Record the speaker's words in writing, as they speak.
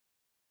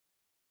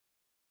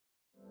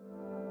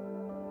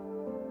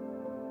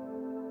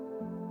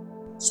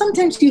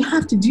sometimes you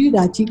have to do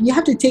that. You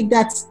have to take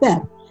that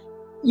step.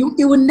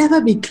 It will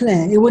never be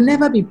clear. It will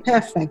never be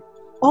perfect.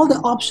 All the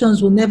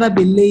options will never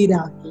be laid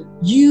out.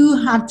 You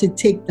have to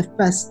take the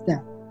first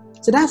step.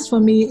 So that's for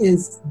me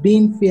is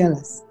being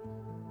fearless.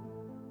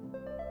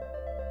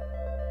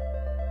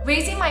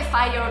 Raising my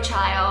 5-year-old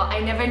child,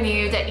 I never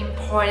knew the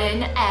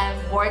importance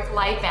of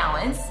work-life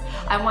balance.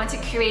 I want to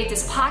create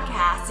this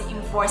podcast to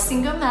inform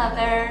single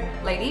mother,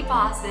 lady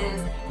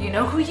bosses, you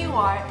know who you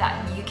are,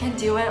 that you can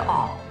do it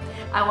all.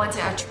 I want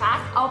to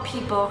attract all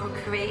people who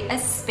create a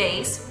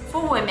space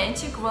for women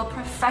to grow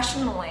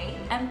professionally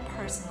and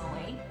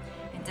personally.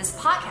 In this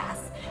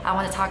podcast, I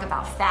want to talk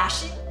about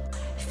fashion,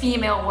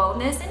 female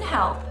wellness and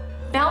health,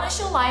 balance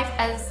your life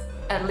as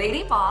a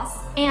lady boss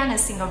and a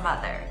single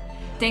mother.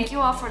 Thank you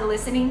all for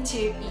listening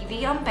to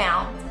Evie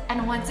Unbound.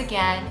 And once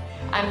again,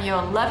 I'm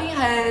your loving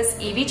host,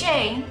 Evie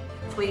Jane.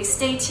 Please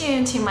stay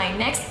tuned to my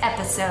next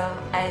episode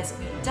as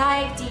we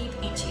dive deep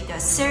into the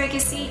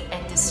surrogacy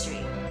industry.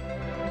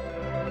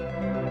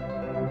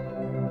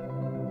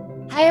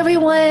 Hi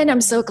everyone,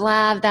 I'm so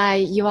glad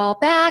that you all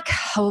back.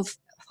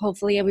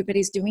 Hopefully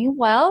everybody's doing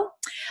well.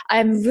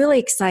 I'm really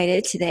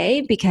excited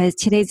today because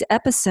today's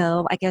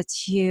episode, I get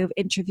to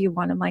interview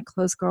one of my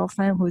close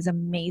girlfriends who is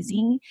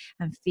amazing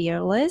and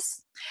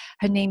fearless.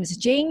 Her name is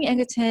Jane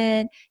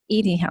Egerton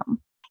Edingham.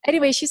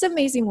 Anyway, she's an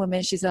amazing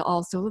woman. She's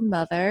also a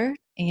mother,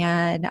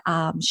 and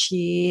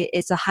she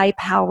is a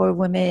high-power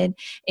woman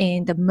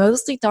in the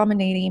mostly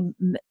dominating,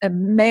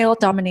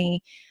 male-dominating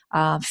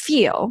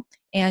field.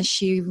 And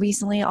she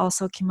recently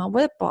also came out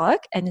with a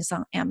book, and it's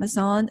on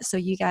Amazon, so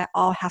you guys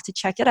all have to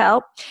check it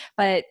out.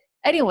 But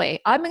anyway,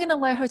 I'm going to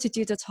let her to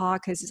do the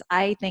talk because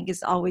I think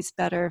it's always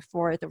better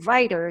for the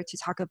writer to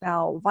talk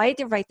about why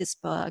they write this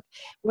book,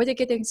 where they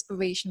get the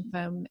inspiration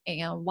from,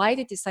 and why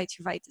they decide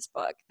to write this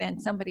book than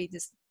somebody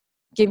just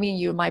giving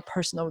you my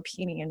personal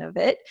opinion of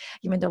it,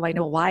 even though I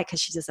know why,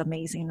 because she's just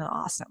amazing and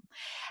awesome.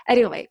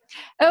 Anyway,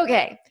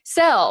 okay,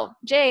 so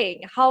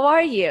Jane, how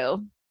are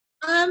you?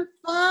 I'm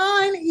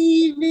fine,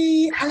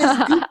 Evie. And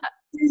it's good to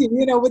see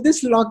you. With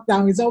this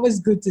lockdown, it's always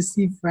good to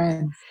see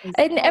friends.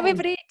 And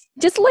everybody,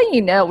 just letting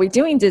you know, we're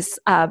doing this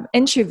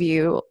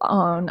interview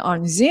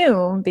on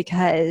Zoom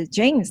because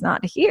Jane's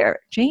not here.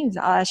 Jane's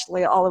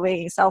actually all the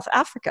way in South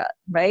Africa,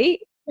 right?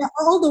 Yeah,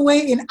 all the way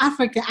in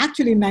Africa,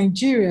 actually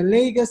Nigeria,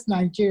 Lagos,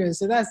 Nigeria.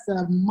 So that's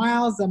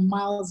miles and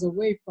miles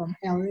away from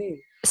LA.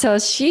 So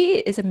she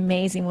is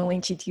amazing,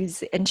 willing to do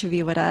this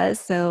interview with us.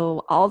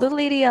 So all the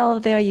lady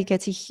out there, you get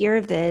to hear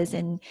this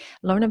and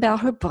learn about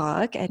her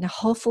book. And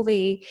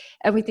hopefully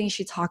everything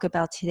she talked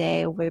about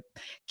today will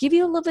give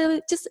you a little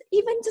bit, just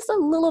a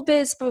little bit of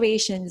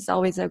inspiration is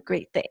always a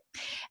great thing.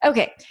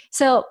 Okay,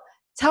 so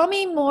tell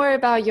me more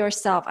about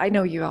yourself. I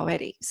know you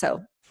already,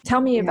 so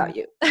tell me about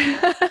you.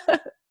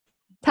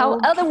 Tell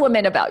other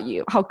women about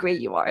you, how great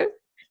you are.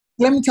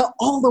 Let me tell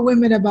all the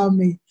women about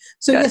me.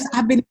 So yes,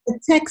 I've been in the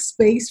tech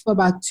space for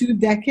about 2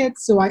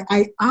 decades. So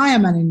I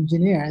am an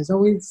engineer. It's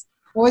always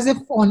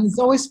fun. It's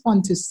always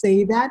fun to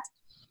say that.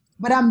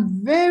 But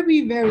I'm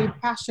very, very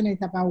passionate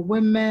about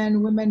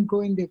women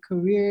growing their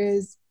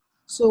careers.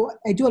 So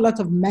I do a lot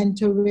of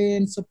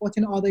mentoring,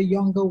 supporting other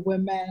younger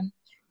women.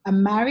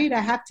 I'm married. I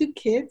have 2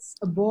 kids,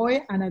 a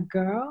boy and a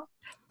girl.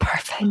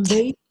 Perfect. I'm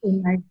based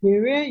in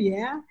Nigeria,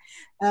 yeah.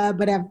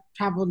 But I've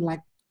traveled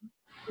like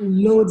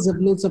loads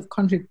of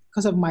countries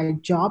because of my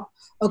job.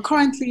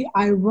 Currently,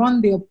 I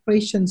run the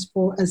operations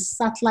for a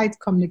satellite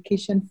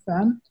communication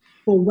firm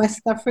for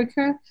West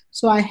Africa.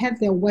 So I head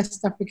their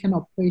West African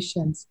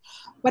operations.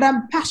 But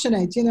I'm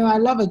passionate. I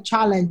love a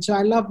challenge. So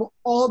I love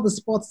all the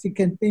sports you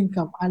can think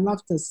of. I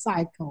love to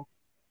cycle,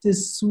 to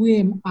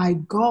swim, I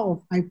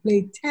golf, I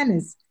play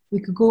tennis. We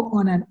could go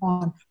on and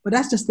on. But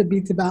that's just a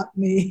bit about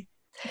me.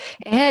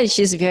 Yeah,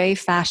 she's very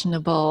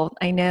fashionable.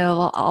 I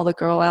know all the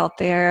girl out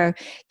there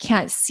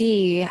can't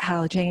see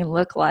how Jane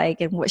looked like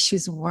and what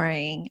she's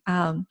wearing.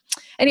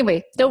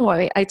 Anyway, don't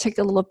worry. I took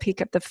a little peek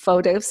at the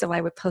photo, so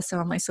I would post it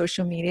on my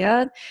social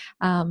media.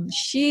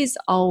 She's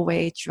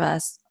always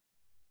dressed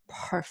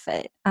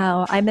perfect.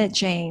 I met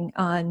Jane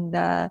on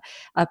a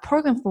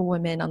program for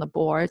women on the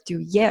board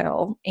through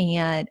Yale,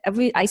 and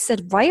I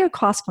said right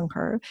across from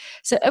her.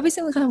 So every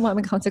single time when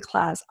we come to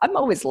class, I'm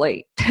always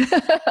late.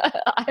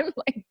 I'm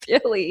like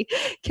barely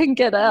can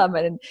get up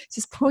and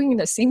just putting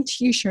the same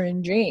T-shirt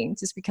and jeans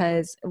just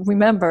because.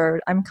 Remember,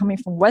 I'm coming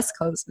from West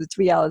Coast,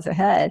 3 hours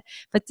ahead.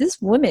 But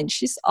this woman,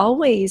 she's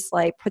always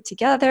like put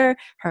together.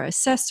 Her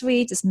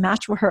accessory just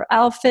match with her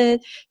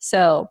outfit.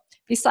 So.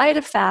 Beside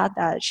the fact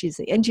that she's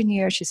an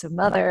engineer, she's a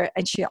mother,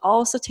 and she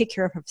also takes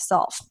care of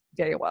herself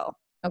very well.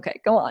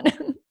 Okay, go on.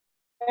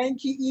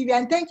 Thank you, Evie,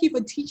 and thank you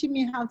for teaching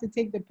me how to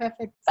take the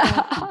perfect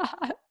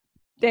selfie.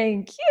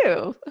 Thank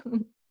you.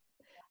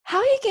 How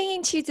are you getting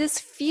into this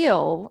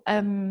field?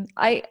 Even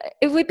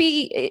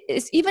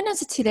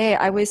as of today,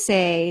 I would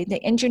say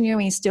the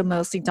engineering is still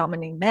mostly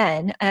dominating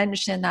men. I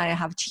understand that I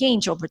have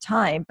changed over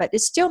time, but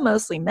it's still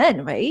mostly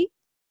men, right?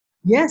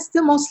 Yes,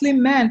 still mostly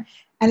men.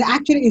 And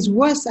actually, it's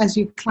worse as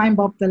you climb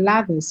up the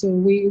ladder. So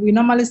we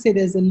normally say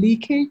there's a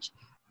leakage.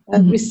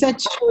 Mhm.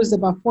 Research shows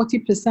about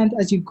 40%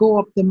 as you go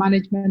up the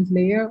management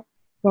layer,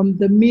 from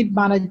the mid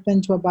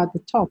management to about the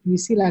top, you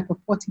see like a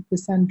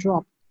 40%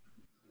 drop.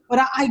 But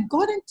I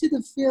got into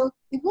the field.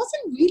 It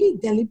wasn't really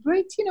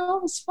deliberate, you know.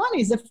 It was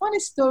funny. It's a funny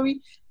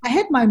story. I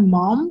had my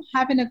mom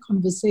having a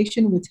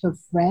conversation with her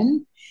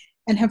friend,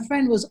 and her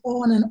friend was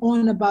on and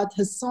on about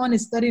her son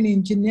is studying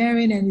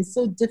engineering and it's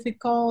so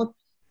difficult,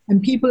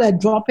 and people are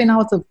dropping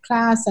out of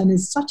class, and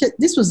it's such a.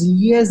 This was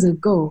years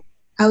ago.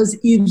 I was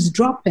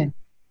eavesdropping,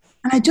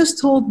 and I just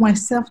told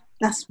myself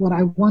that's what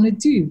I want to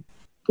do.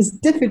 It's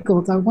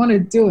difficult. I want to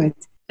do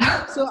it.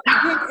 So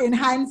I think in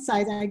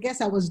hindsight, I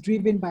guess I was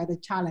driven by the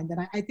challenge.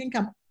 And I think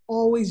I'm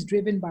always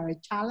driven by a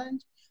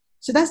challenge.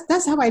 So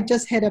that's how I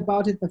just heard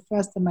about it the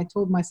first time. I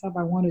told myself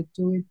I want to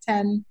do it.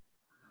 10,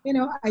 you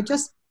know, I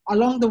just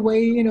along the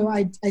way, you know,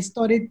 I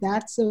studied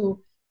that. So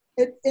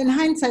in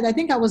hindsight, I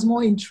think I was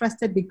more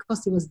interested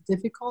because it was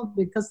difficult,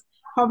 because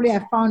probably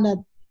I found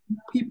that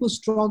people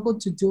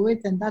struggled to do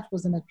it, and that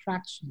was an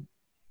attraction.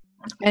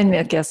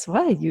 And guess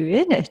what? You're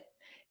in it.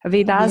 I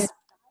mean, Yeah. that's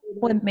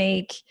what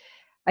make,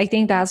 I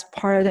think that's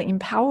part of the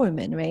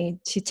empowerment,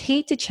 right? To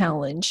take the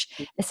challenge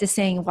instead of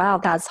saying, wow,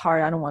 that's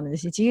hard. I don't want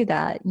to do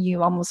that.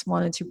 You almost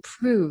wanted to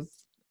prove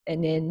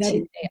and then That to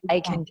is say,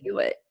 I can do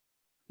it.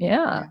 Yeah.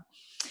 yeah.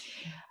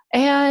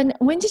 And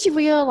when did you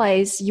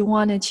realize you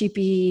wanted to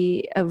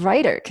be a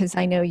writer? Because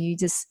I know you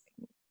just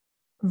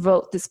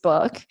wrote this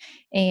book,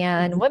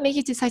 and what made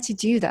you decide to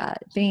do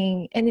that,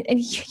 being and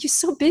you're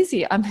so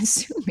busy, I'm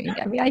assuming.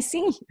 I mean, I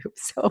seen you,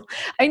 so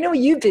I know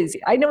you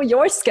busy, I know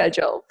your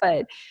schedule,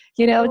 but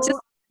just So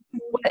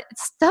what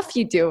stuff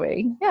you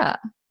doing. Yeah.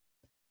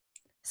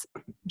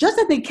 just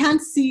that they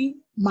can't see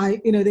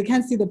they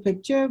can't see the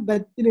picture,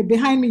 but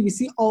behind me you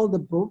see all the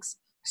books.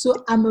 So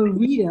I'm a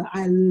reader.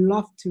 I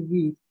love to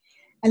read.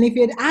 And if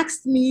you had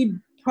asked me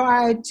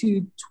prior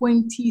to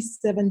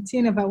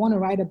 2017 if I want to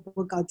write a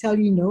book, I'll tell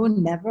you no,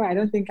 never. I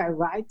don't think I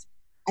write.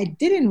 I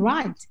didn't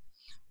write.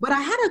 But I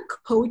had a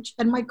coach,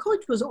 and my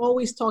coach was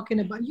always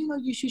talking about,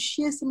 you should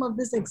share some of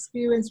this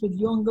experience with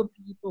younger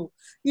people.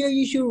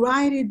 You should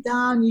write it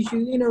down. You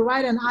should,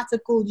 write an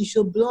article. You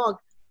should blog.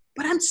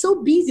 But I'm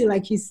so busy,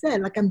 like you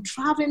said, like I'm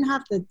traveling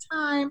half the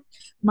time.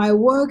 My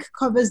work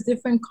covers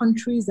different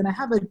countries, and I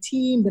have a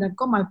team. Then I've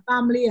got my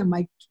family and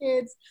my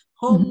kids,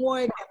 Mhm.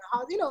 homework, and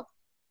house.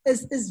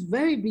 It's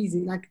very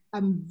busy. Like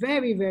I'm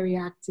very, very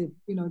active,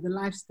 the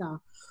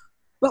lifestyle.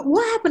 But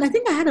what happened? I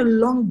think I had a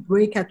long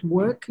break at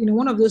work,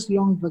 one of those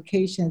long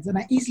vacations, and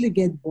I easily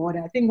get bored.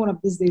 I think one of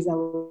these days I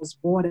was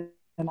bored,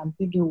 and I'm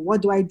thinking,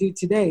 what do I do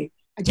today?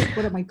 I just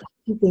put up my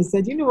computer and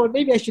said, you know what,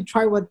 maybe I should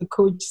try what the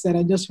coach said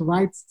and just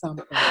write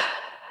something.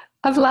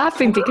 I'm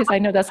laughing because I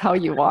know that's how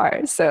you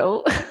are,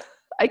 so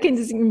I can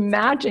just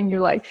imagine you're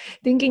like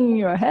thinking in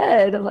your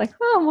head. I'm like,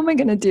 oh, what am I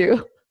gonna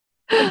do?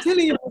 I'm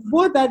telling you,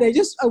 before that, I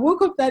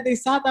woke up that day,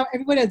 sat down,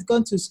 everybody has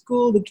gone to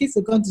school, the kids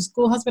have gone to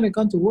school, husband had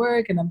gone to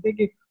work, and I'm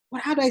thinking,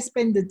 well, how do I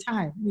spend the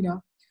time?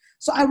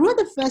 So I wrote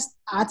the first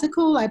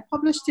article, I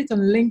published it on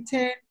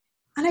LinkedIn,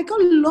 and I got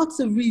lots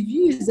of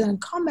reviews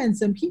and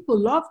comments, and people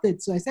loved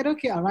it. So I said,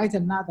 okay, I'll write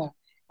another.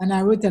 And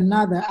I wrote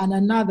another and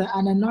another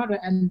and another.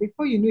 And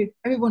before you knew it,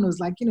 everyone was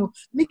like,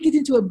 make it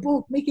into a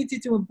book, make it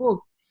into a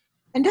book.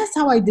 And that's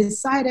how I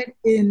decided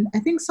in, I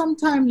think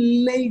sometime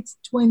late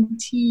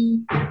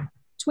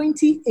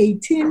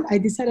 2018, I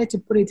decided to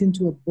put it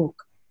into a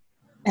book.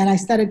 And I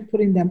started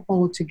putting them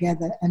all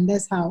together. And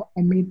that's how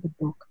I made the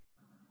book.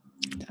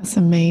 That's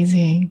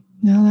amazing.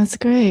 No, that's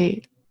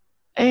great.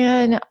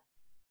 And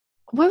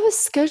what was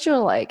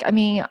schedule like? I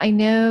mean, I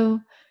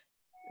know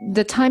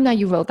the time that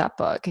you wrote that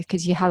book,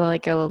 because you had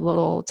like a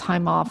little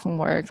time off from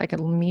work, like a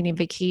mini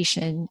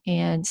vacation.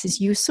 And since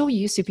you're so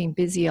used to being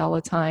busy all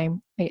the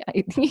time,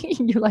 I think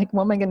you're like,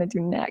 what am I going to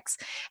do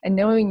next? And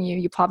knowing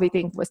you probably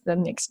think, what's the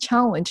next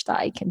challenge that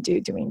I can do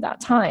during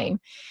that time?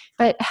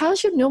 But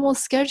how's your normal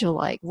schedule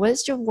like?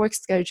 What's your work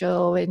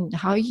schedule, and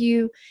how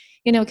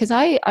because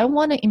I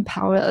want to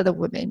empower other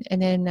women.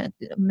 And then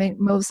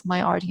most of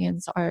my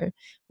audience are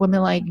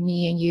women like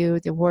me and you,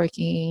 they're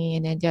working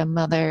and then they're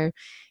mother.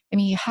 I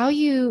mean, how's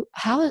your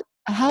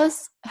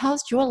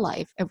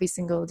life every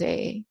single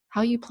day?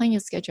 How you plan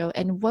your schedule,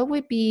 and what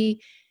would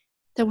be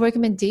the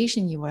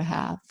recommendation you would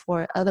have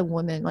for other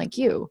women like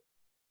you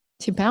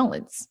to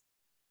balance?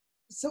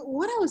 So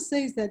what I would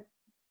say is that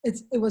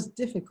it was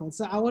difficult.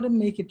 So I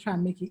wouldn't try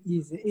and make it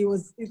easy.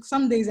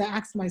 Some days I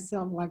asked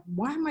myself, like,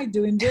 why am I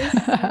doing this?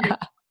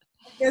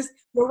 Because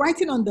we're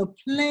writing on the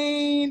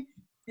plane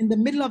in the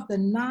middle of the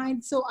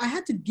night. So I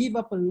had to give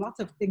up a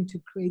lot of things to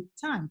create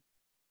time,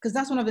 because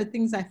that's one of the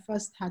things I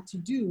first had to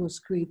do was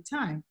create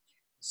time.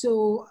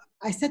 So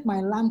I set my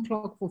alarm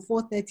clock for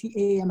 4:30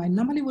 a.m. I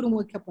normally wouldn't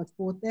wake up at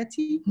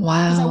 4:30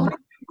 because I Wow. wanted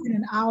to put in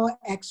an hour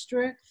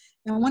extra.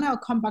 And when I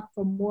would come back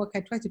from work, I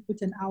tried to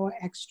put an hour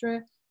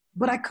extra,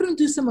 but I couldn't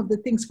do some of the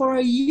things. For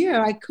a year,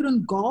 I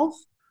couldn't golf.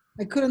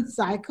 I couldn't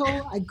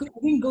cycle. I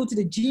didn't go to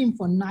the gym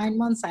for 9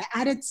 months. I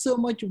added so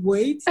much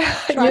weight.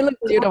 You Trying look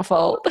to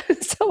beautiful.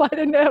 So I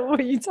don't know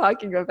what you're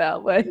talking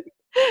about, but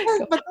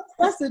Yes, but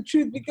that's the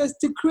truth, because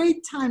to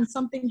create time,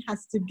 something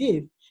has to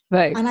give.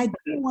 Right. And I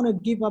didn't want to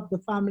give up the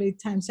family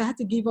time. So I had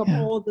to give up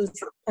Yeah. all this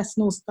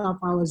personal stuff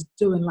I was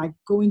doing, like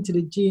going to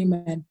the gym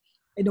and,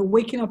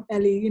 waking up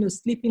early,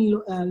 sleeping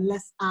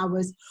less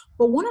hours.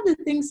 But one of the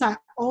things I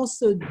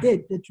also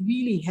did that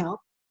really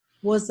helped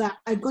was that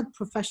I got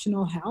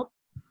professional help.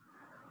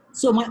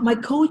 So my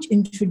coach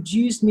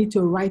introduced me to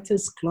a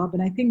writers club,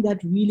 and I think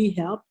that really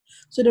helped.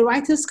 So the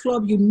writers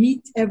club, you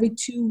meet every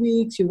 2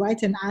 weeks, you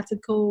write an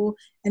article,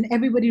 and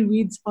everybody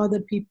reads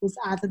other people's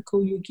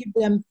article. You give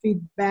them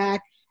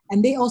feedback,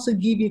 and they also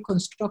give you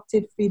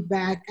constructive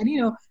feedback. And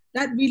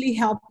that really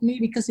helped me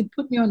because it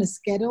put me on a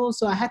schedule.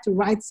 So I had to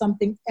write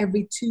something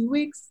every 2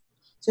 weeks.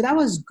 So that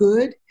was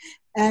good.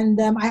 And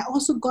I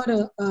also got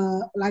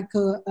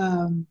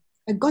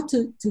I got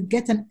to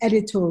get an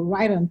editor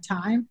right on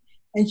time,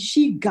 and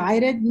she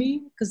guided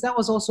me because that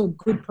was also a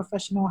good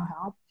professional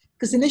help.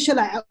 Because initially,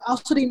 I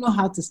also didn't know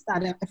how to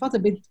start. I felt a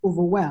bit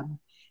overwhelmed.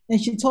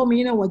 And she told me,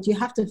 you know what, you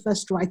have to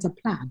first write a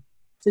plan,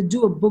 to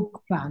do a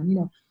book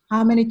plan.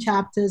 How many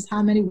chapters,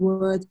 how many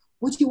words,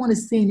 what do you want to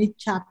say in each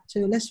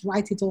chapter? Let's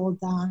write it all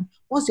down.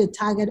 What's your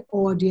target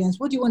audience?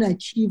 What do you want to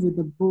achieve with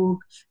the book?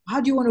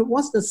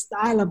 What's the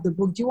style of the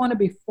book? Do you want to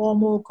be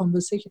formal,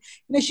 conversation?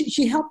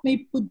 She helped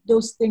me put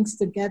those things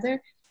together.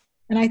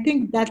 And I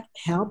think that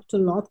helped a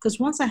lot because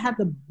once I had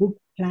the book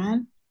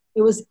plan,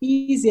 it was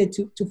easier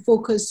to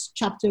focus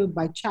chapter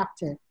by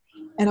chapter.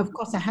 And of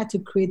course, I had to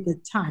create the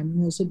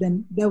time. So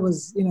then there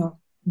was,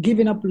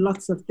 giving up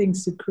lots of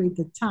things to create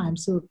the time.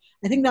 So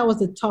I think that was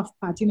the tough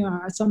part.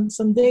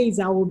 Some days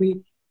I will be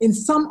in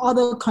some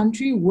other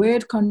country,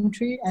 weird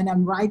country, and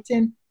I'm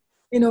writing,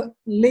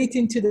 late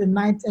into the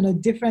night in a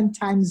different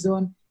time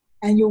zone.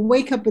 And you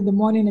wake up in the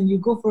morning and you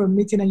go for a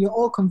meeting and you're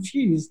all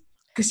confused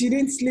because you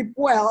didn't sleep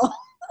well.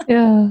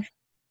 Yeah.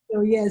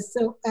 So yes,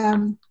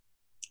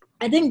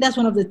 I think that's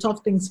one of the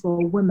tough things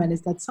for women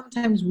is that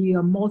sometimes we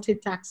are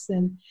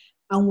multitasking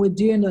and we're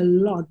doing a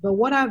lot. But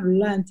what I've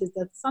learned is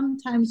that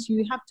sometimes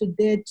you have to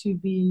dare to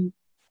be,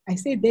 I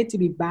say dare to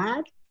be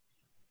bad.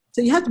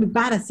 So you have to be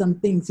bad at some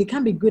things. You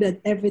can't be good at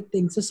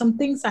everything. So some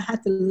things I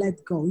had to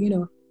let go,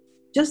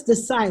 just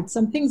decide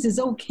some things is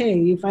okay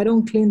if I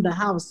don't clean the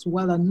house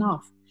well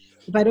enough.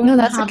 If I don't No,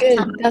 have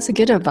time. that's a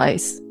good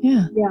advice.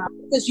 Yeah. Yeah,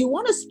 because you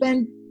want to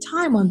spend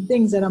time on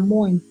things that are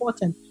more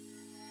important.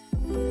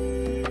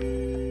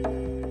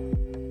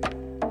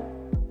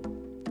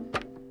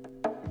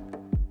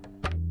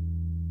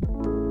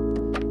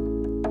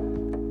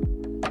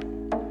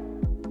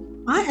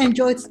 I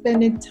enjoyed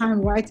spending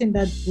time writing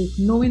that book,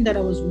 knowing that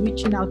I was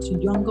reaching out to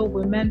younger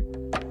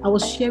women. I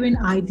was sharing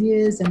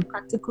ideas and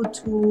practical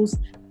tools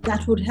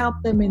that would help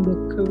them in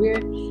their career.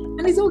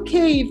 And it's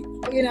okay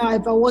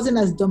if I wasn't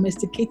as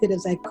domesticated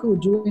as I could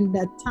during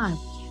that time.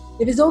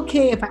 If it's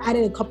okay if I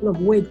added a couple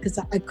of weight because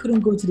I couldn't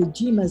go to the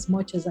gym as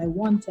much as I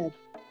wanted,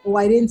 or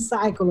I didn't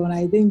cycle, or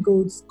I didn't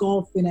go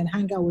golfing and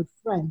hang out with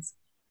friends.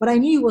 But I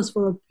knew it was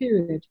for a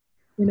period.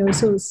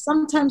 So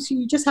sometimes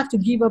you just have to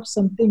give up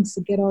some things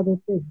to get other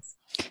things.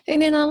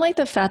 And then I like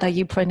the fact that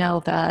you point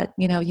out that,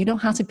 you don't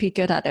have to be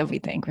good at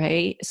everything,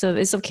 right? So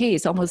it's okay.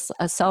 It's almost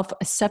a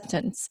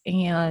self-acceptance.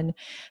 And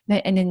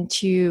then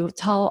to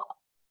tell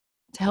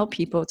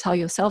people, tell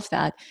yourself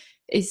that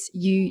is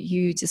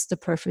you just the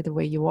perfect the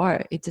way you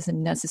are. It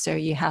doesn't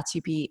necessarily you have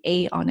to be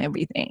A on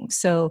everything.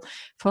 So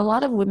for a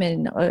lot of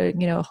women,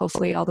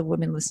 hopefully all the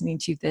women listening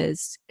to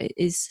this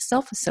is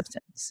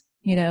self-acceptance.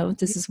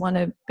 This is one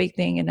of big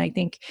thing. And I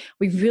think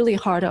we're really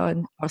hard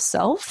on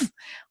ourselves.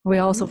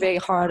 We're also very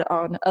hard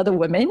on other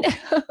women.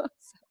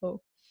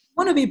 So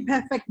want to be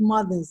perfect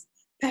mothers,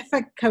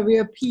 perfect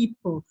career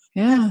people,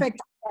 yeah. perfect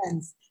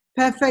friends,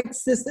 perfect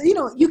sister.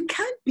 You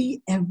can't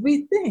be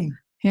everything.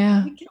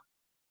 Yeah.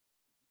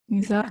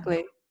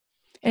 Exactly.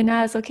 And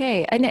that's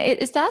okay. And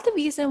is that the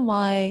reason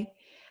why,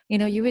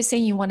 you were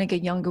saying you want to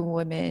get younger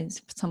women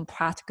some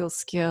practical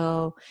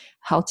skill,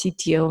 how to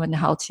deal and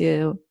how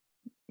to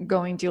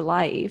go into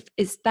life.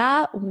 Is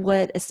that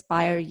what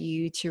inspired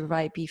you to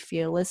write Be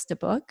Fearless, the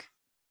book?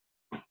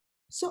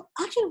 So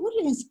actually what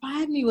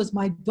inspired me was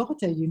my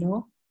daughter,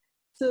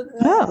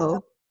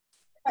 So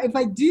if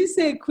I do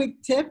say a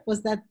quick tip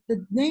was that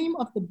the name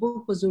of the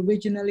book was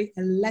originally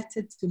a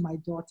letter to my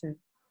daughter.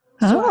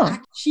 So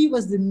she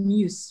was the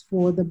muse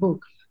for the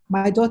book.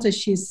 My daughter,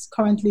 she's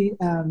currently,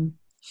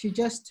 she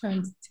just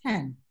turned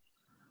 10.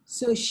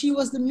 So she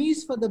was the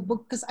muse for the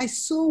book because I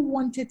so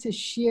wanted to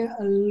share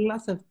a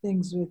lot of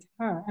things with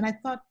her. And I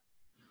thought,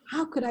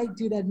 how could I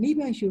do that?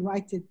 Maybe I should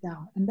write it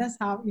down. And that's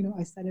how,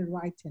 I started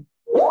writing.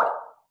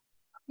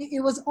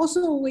 It was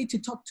also a way to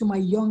talk to my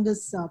younger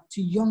self,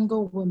 to younger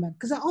women,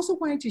 because I also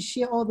wanted to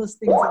share all those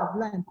things I've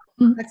learned.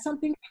 Like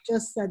something you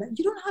just said, that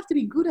you don't have to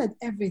be good at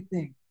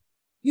everything.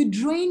 You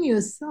drain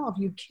yourself,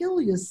 you kill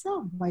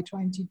yourself by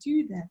trying to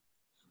do that.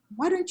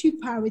 Why don't you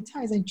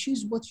prioritize and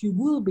choose what you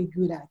will be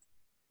good at?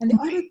 And the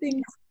other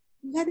things,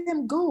 let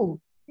them go.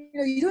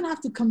 You don't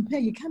have to compare.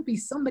 You can't be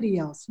somebody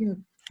else. You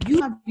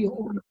have your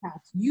own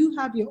path. You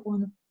have your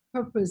own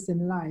purpose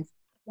in life.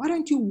 Why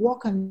don't you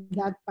walk on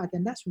that path?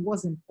 And that's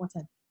what's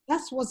important.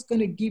 That's what's going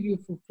to give you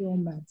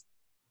fulfillment.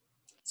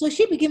 So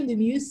she became the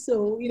muse.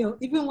 So,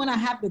 even when I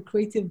have the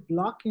creative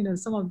block,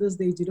 some of those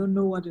days you don't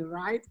know what to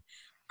write,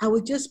 I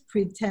would just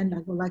pretend. I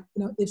go like,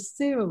 if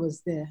Sarah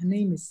was there, her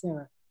name is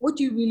Sarah, what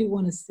do you really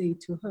want to say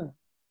to her?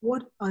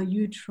 What are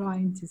you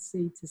trying to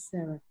say to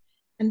Sarah?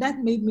 And that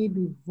made me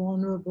be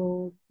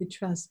vulnerable, be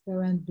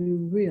transparent, be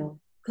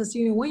real. Because,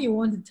 when you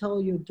want to tell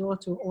your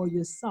daughter or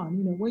your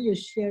son, when you're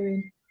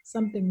sharing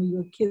something with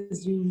your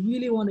kids, you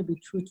really want to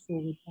be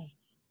truthful with them.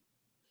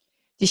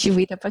 Did she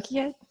read the book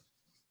yet?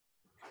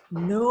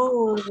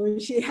 No,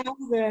 she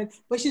hasn't.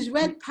 But she's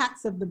read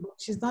parts of the book.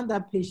 She's not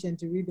that patient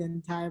to read the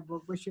entire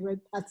book, but she read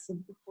parts of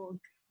the book.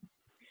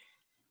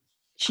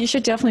 She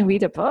should definitely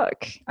read the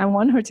book. I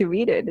want her to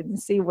read it and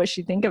see what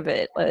she think of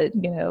it,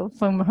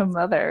 from her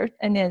mother.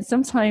 And then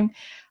sometime,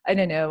 I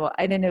don't know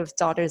if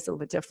daughter's a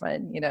little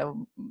different.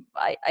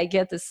 I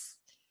get this,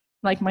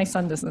 like my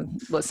son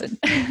doesn't listen,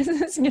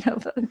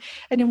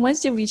 and then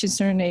once they reach a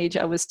certain age,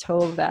 I was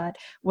told that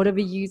whatever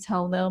you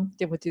tell them,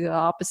 they would do the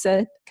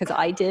opposite, because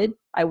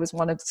I was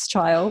one of this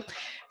child.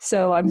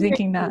 So I'm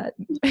thinking that,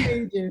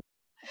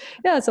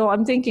 yeah, so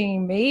I'm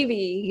thinking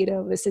maybe,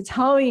 instead of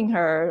telling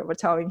her or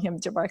telling him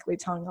directly,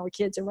 telling our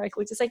kids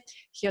directly, just like,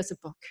 here's a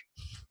book.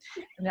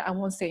 And I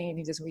won't say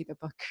anything, just read the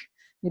book,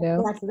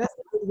 Exactly. That's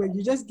a good way.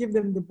 You just give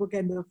them the book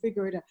and they'll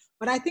figure it out.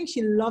 But I think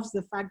she loves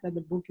the fact that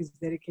the book is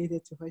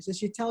dedicated to her. So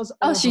she tells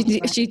she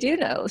do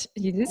know.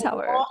 You do tell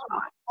her.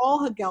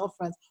 All her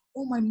girlfriends,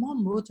 oh, my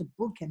mom wrote a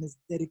book and it's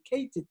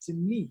dedicated to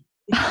me.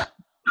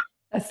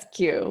 That's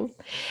cute.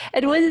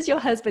 And what is your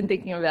husband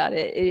thinking about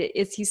it?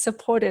 Is he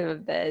supportive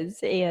of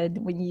this? And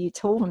when you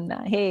told him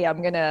that, hey,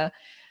 I'm going to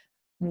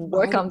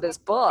work on this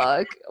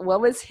book,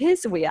 what was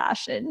his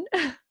reaction?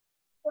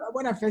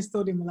 When I first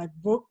told him, like,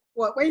 book,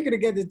 where are you going to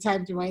get the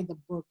time to write the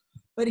book?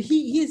 But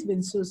he's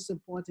been so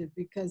supportive,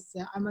 because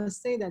I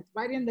must say that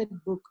writing that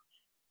book,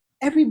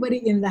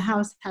 everybody in the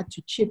house had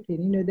to chip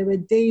in. There were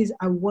days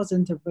I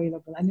wasn't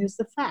available, and it's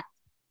the fact.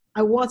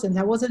 I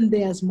wasn't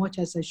there as much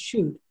as I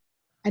should.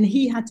 And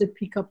he had to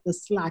pick up the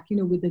slack,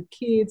 with the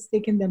kids,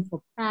 taking them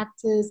for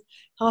practice,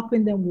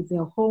 helping them with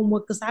their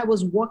homework, because I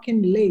was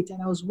working late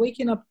and I was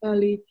waking up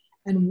early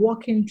and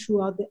working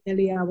throughout the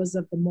early hours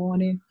of the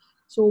morning.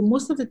 So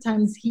most of the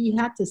times he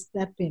had to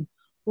step in.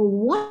 But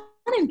one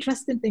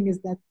interesting thing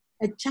is that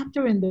a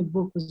chapter in the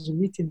book was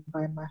written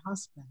by my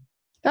husband.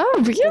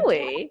 Oh,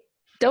 really?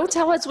 Don't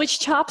tell us which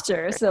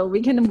chapter so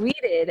we can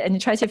read it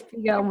and try to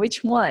figure out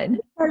which one.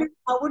 I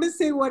wouldn't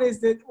say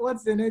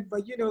what's in it,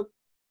 but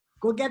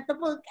go get the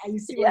book and you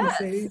see what I'm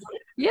saying.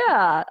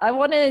 Yeah, I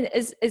want to.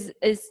 Is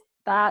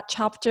that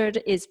chapter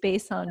is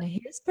based on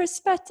his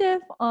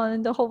perspective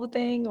on the whole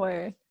thing,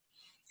 or?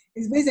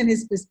 It's based on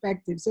his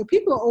perspective. So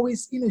people are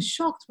always,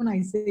 shocked when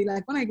I say,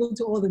 like, when I go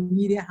to all the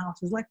media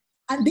houses, like,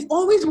 and they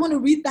always want to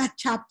read that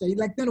chapter.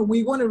 Like, no,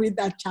 we want to read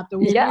that chapter.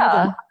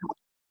 Yeah.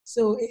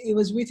 So it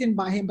was written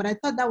by him, but I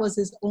thought that was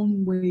his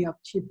own way of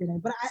chipping in.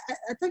 But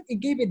I think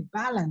it gave it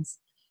balance,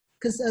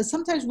 because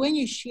sometimes when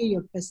you share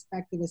your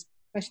perspective,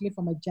 especially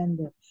from a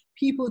gender,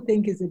 people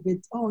think it's a bit,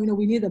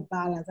 we need a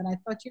balance. And I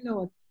thought,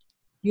 what,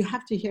 you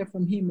have to hear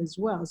from him as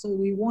well. So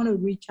we want to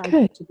reach out to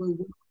the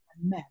women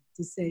and men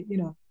to say,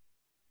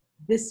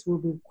 this will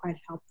be quite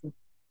helpful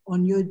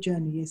on your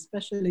journey,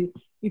 especially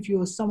if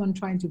you're someone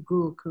trying to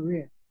grow a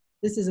career.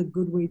 This is a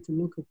good way to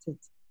look at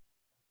it.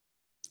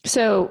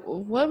 So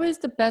what was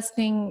the best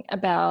thing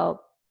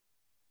about,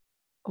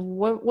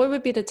 what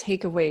would be the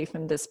takeaway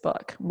from this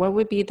book? What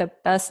would be the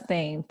best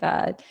thing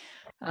that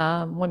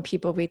when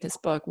people read this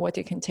book, what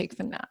they can take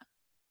from that?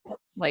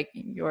 Like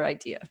your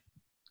idea.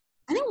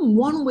 I think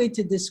one way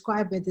to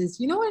describe it is,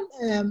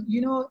 in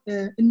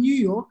New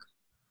York,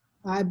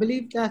 I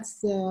believe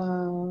that's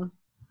New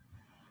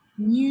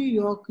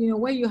York,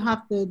 where you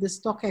have the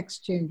stock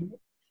exchange.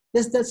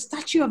 There's the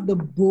statue of the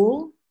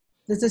bull.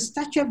 There's a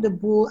statue of the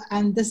bull,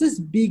 and there's this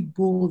big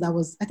bull that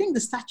was, I think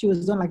the statue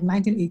was done like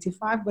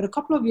 1985, but a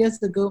couple of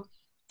years ago,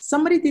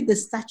 somebody did the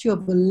statue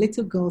of a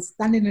little girl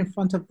standing in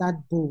front of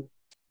that bull.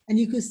 And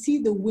you could see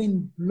the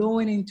wind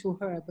blowing into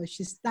her, but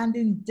she's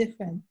standing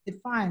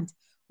defiant,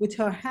 with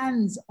her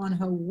hands on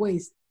her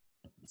waist,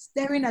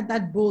 staring at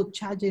that bull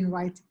charging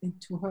right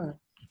into her.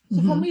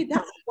 So for me,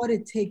 that's what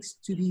it takes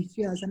to be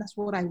fearless. And that's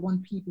what I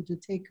want people to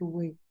take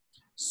away.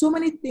 So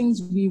many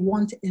things we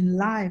want in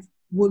life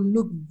will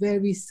look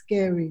very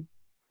scary,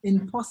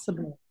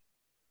 impossible,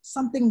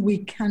 something we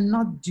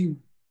cannot do.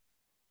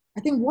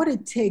 I think what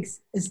it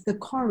takes is the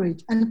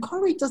courage. And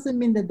courage doesn't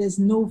mean that there's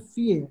no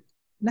fear. And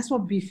that's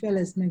what be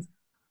fearless means.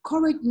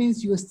 Courage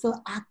means you're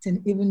still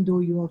acting even though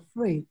you're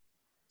afraid.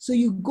 So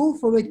you go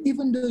for it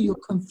even though you're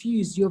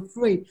confused, you're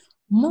afraid.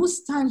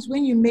 Most times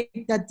when you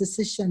make that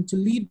decision to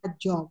leave that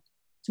job,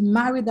 to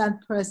marry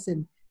that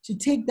person, to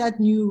take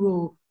that new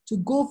role, to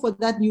go for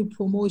that new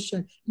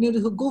promotion,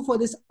 to go for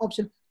this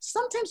option,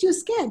 sometimes you're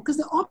scared because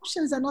the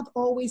options are not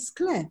always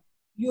clear.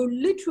 You're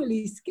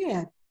literally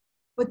scared,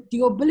 but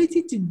the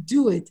ability to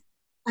do it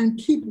and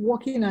keep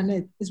working on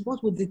it is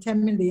what will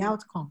determine the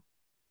outcome.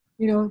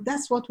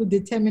 That's what will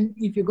determine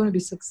if you're going to be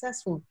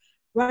successful,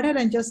 rather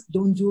than just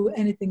don't do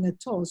anything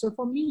at all. So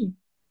for me,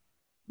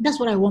 that's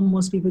what I want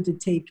most people to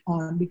take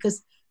on,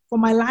 because for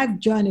my life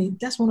journey,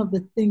 that's one of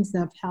the things that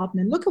have helped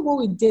me. And look at what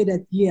we did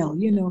at Yale.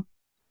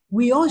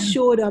 We all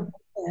showed up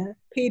there,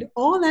 paid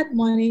all that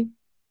money,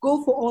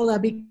 go for all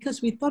that,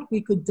 because we thought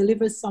we could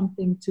deliver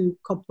something to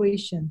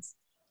corporations.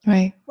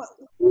 Right. But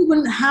we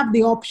didn't have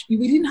the option.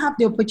 We didn't have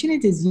the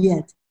opportunities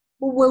yet,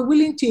 but we're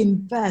willing to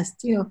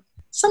invest.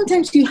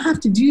 Sometimes you have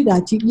to do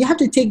that. You have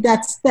to take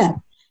that step.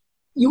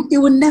 It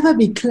will never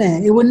be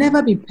clear. It will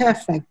never be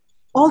perfect.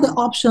 All the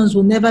options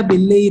will never be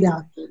laid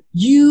out.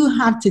 You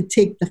have to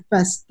take the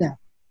first step.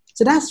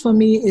 So that's, for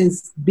me,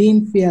 is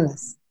being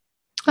fearless.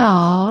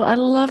 Oh, I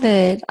love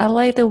it. I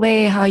like the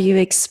way how you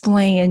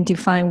explain and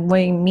define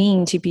what it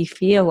means to be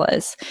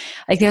fearless.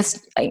 I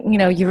guess,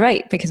 you're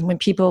right, because when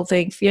people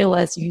think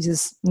fearless, you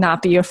just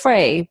not be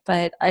afraid.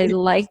 But I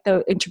like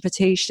the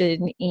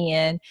interpretation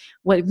and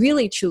what it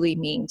really truly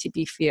means to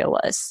be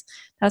fearless.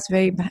 That's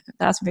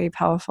very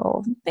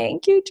powerful.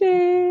 Thank you,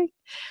 Jake.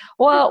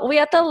 Well,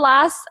 we're at the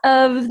last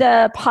of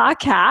the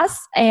podcast,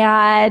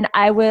 and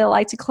I would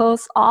like to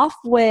close off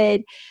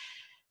with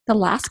the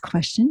last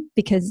question,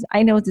 because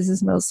I know this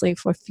is mostly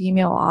for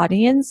female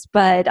audience,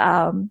 but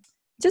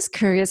just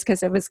curious,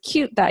 because it was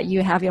cute that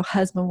you have your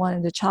husband one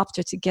in the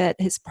chapter to get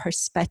his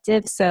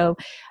perspective. So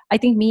I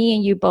think me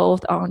and you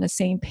both are on the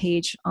same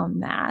page on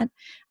that.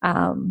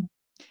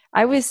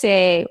 I would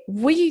say,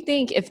 what do you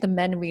think if the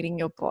men reading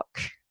your book,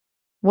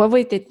 what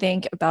would they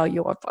think about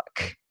your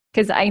book?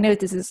 Because I know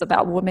this is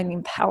about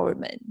women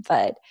empowerment,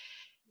 but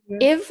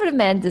if the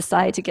men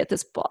decide to get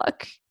this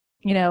book,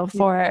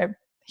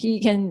 he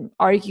can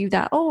argue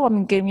that,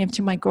 I'm giving it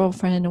to my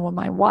girlfriend or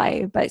my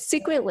wife, but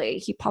secretly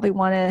he probably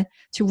wanted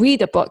to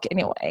read the book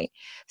anyway.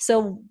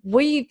 So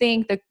what do you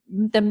think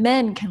the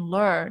men can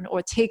learn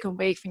or take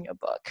away from your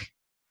book?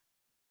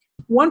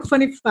 One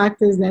funny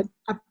fact is that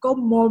I've got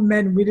more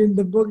men reading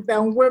the book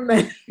than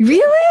women.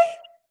 Really?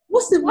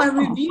 Most of my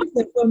reviews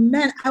are for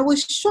men. I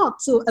was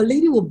shocked. So a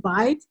lady will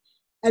buy it,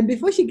 and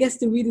before she gets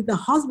to read it, the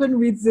husband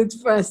reads it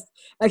first.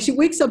 Like, she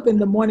wakes up in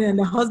the morning and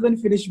the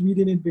husband finished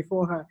reading it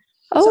before her.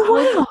 Oh, so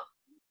wow.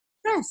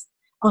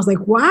 I was like,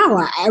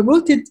 wow. I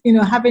wrote it,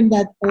 having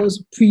that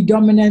was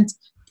predominant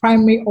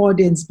primary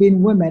audience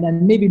being women,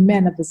 and maybe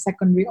men at the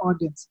secondary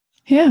audience.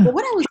 Yeah. But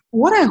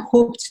what I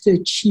hoped to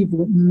achieve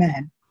with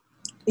men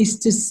is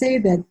to say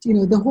that,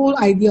 the whole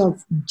idea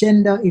of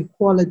gender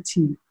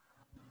equality,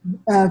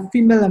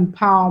 female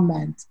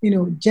empowerment,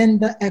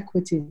 gender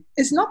equity,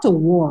 it's not a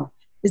war.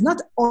 It's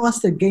not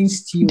us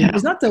against you. No.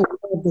 It's not a war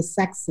of the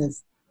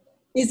sexes.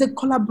 It's a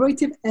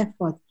collaborative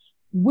effort.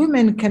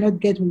 Women cannot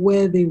get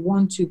where they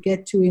want to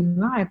get to in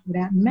life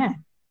without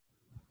men.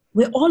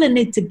 We're all in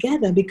it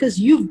together, because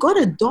you've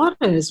got a daughter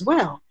as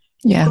well.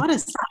 Yeah. You've got a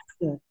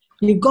sister.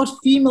 You've got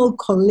female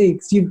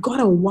colleagues. You've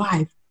got a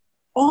wife.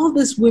 All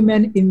these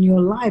women in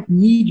your life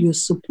need your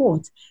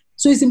support.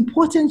 So it's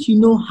important you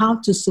know how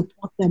to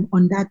support them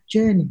on that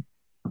journey.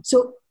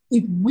 So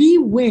if we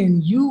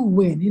win, you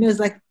win. It's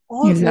like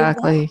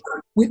exactly.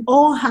 We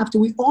all have to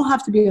be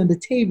at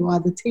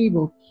the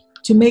table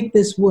to make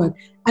this work.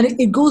 And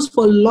it goes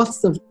for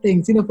lots of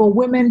things. For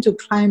women to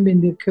climb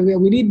in their career,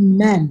 we need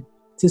men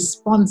to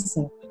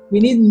sponsor. We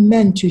need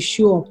men to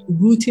show up,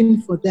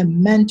 rooting for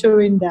them,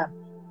 mentoring them.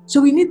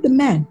 So we need the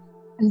men.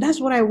 And that's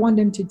what I want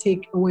them to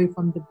take away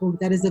from the book.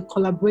 That is a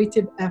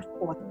collaborative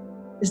effort.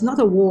 It's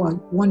not a war,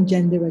 one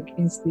gender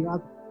against the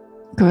other.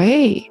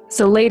 Great.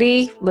 So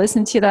lady,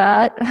 listen to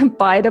that.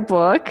 Buy the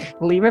book,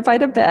 leave it by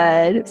the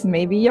bed.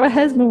 Maybe your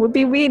husband would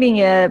be reading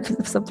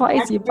it.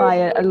 Surprise you buy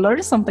it. I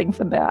learned something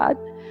from that.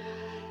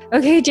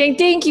 Okay, Jane,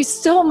 thank you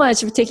so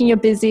much for taking your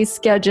busy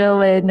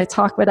schedule and to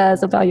talk with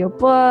us about your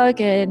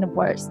book and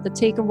what's the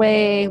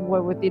takeaway,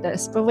 what would be the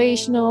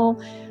inspirational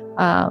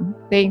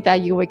thing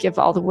that you would give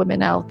all the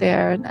women out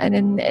there. And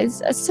then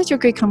it's such a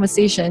great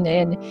conversation.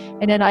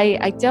 And then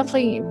I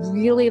definitely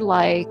really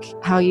like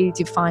how you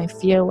define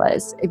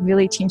fearless. It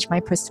really changed my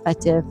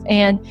perspective.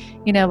 And,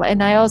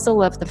 and I also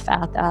love the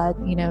fact that,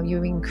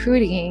 you're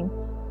including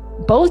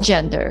both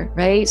gender,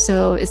 right?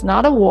 So it's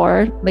not a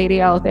war,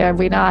 lady out there.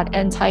 We're not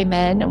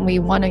anti-men, and we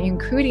want to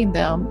including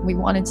them. We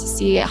wanted to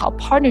see how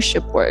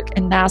partnership work,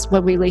 and that's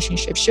what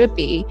relationships should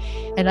be.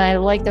 And I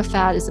like the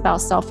fact it's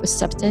about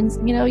self-acceptance.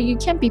 You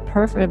can't be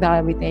perfect about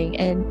everything.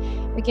 And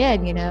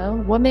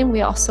again, women,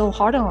 we are so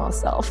hard on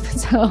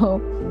ourselves. So,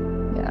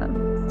 yeah.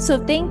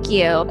 So thank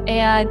you.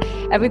 And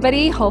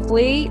everybody,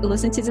 hopefully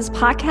listen to this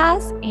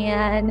podcast,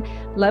 and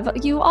love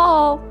you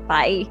all.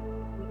 Bye.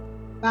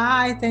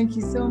 Bye. Thank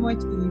you so much,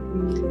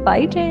 Evie.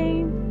 Bye,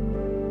 Jane.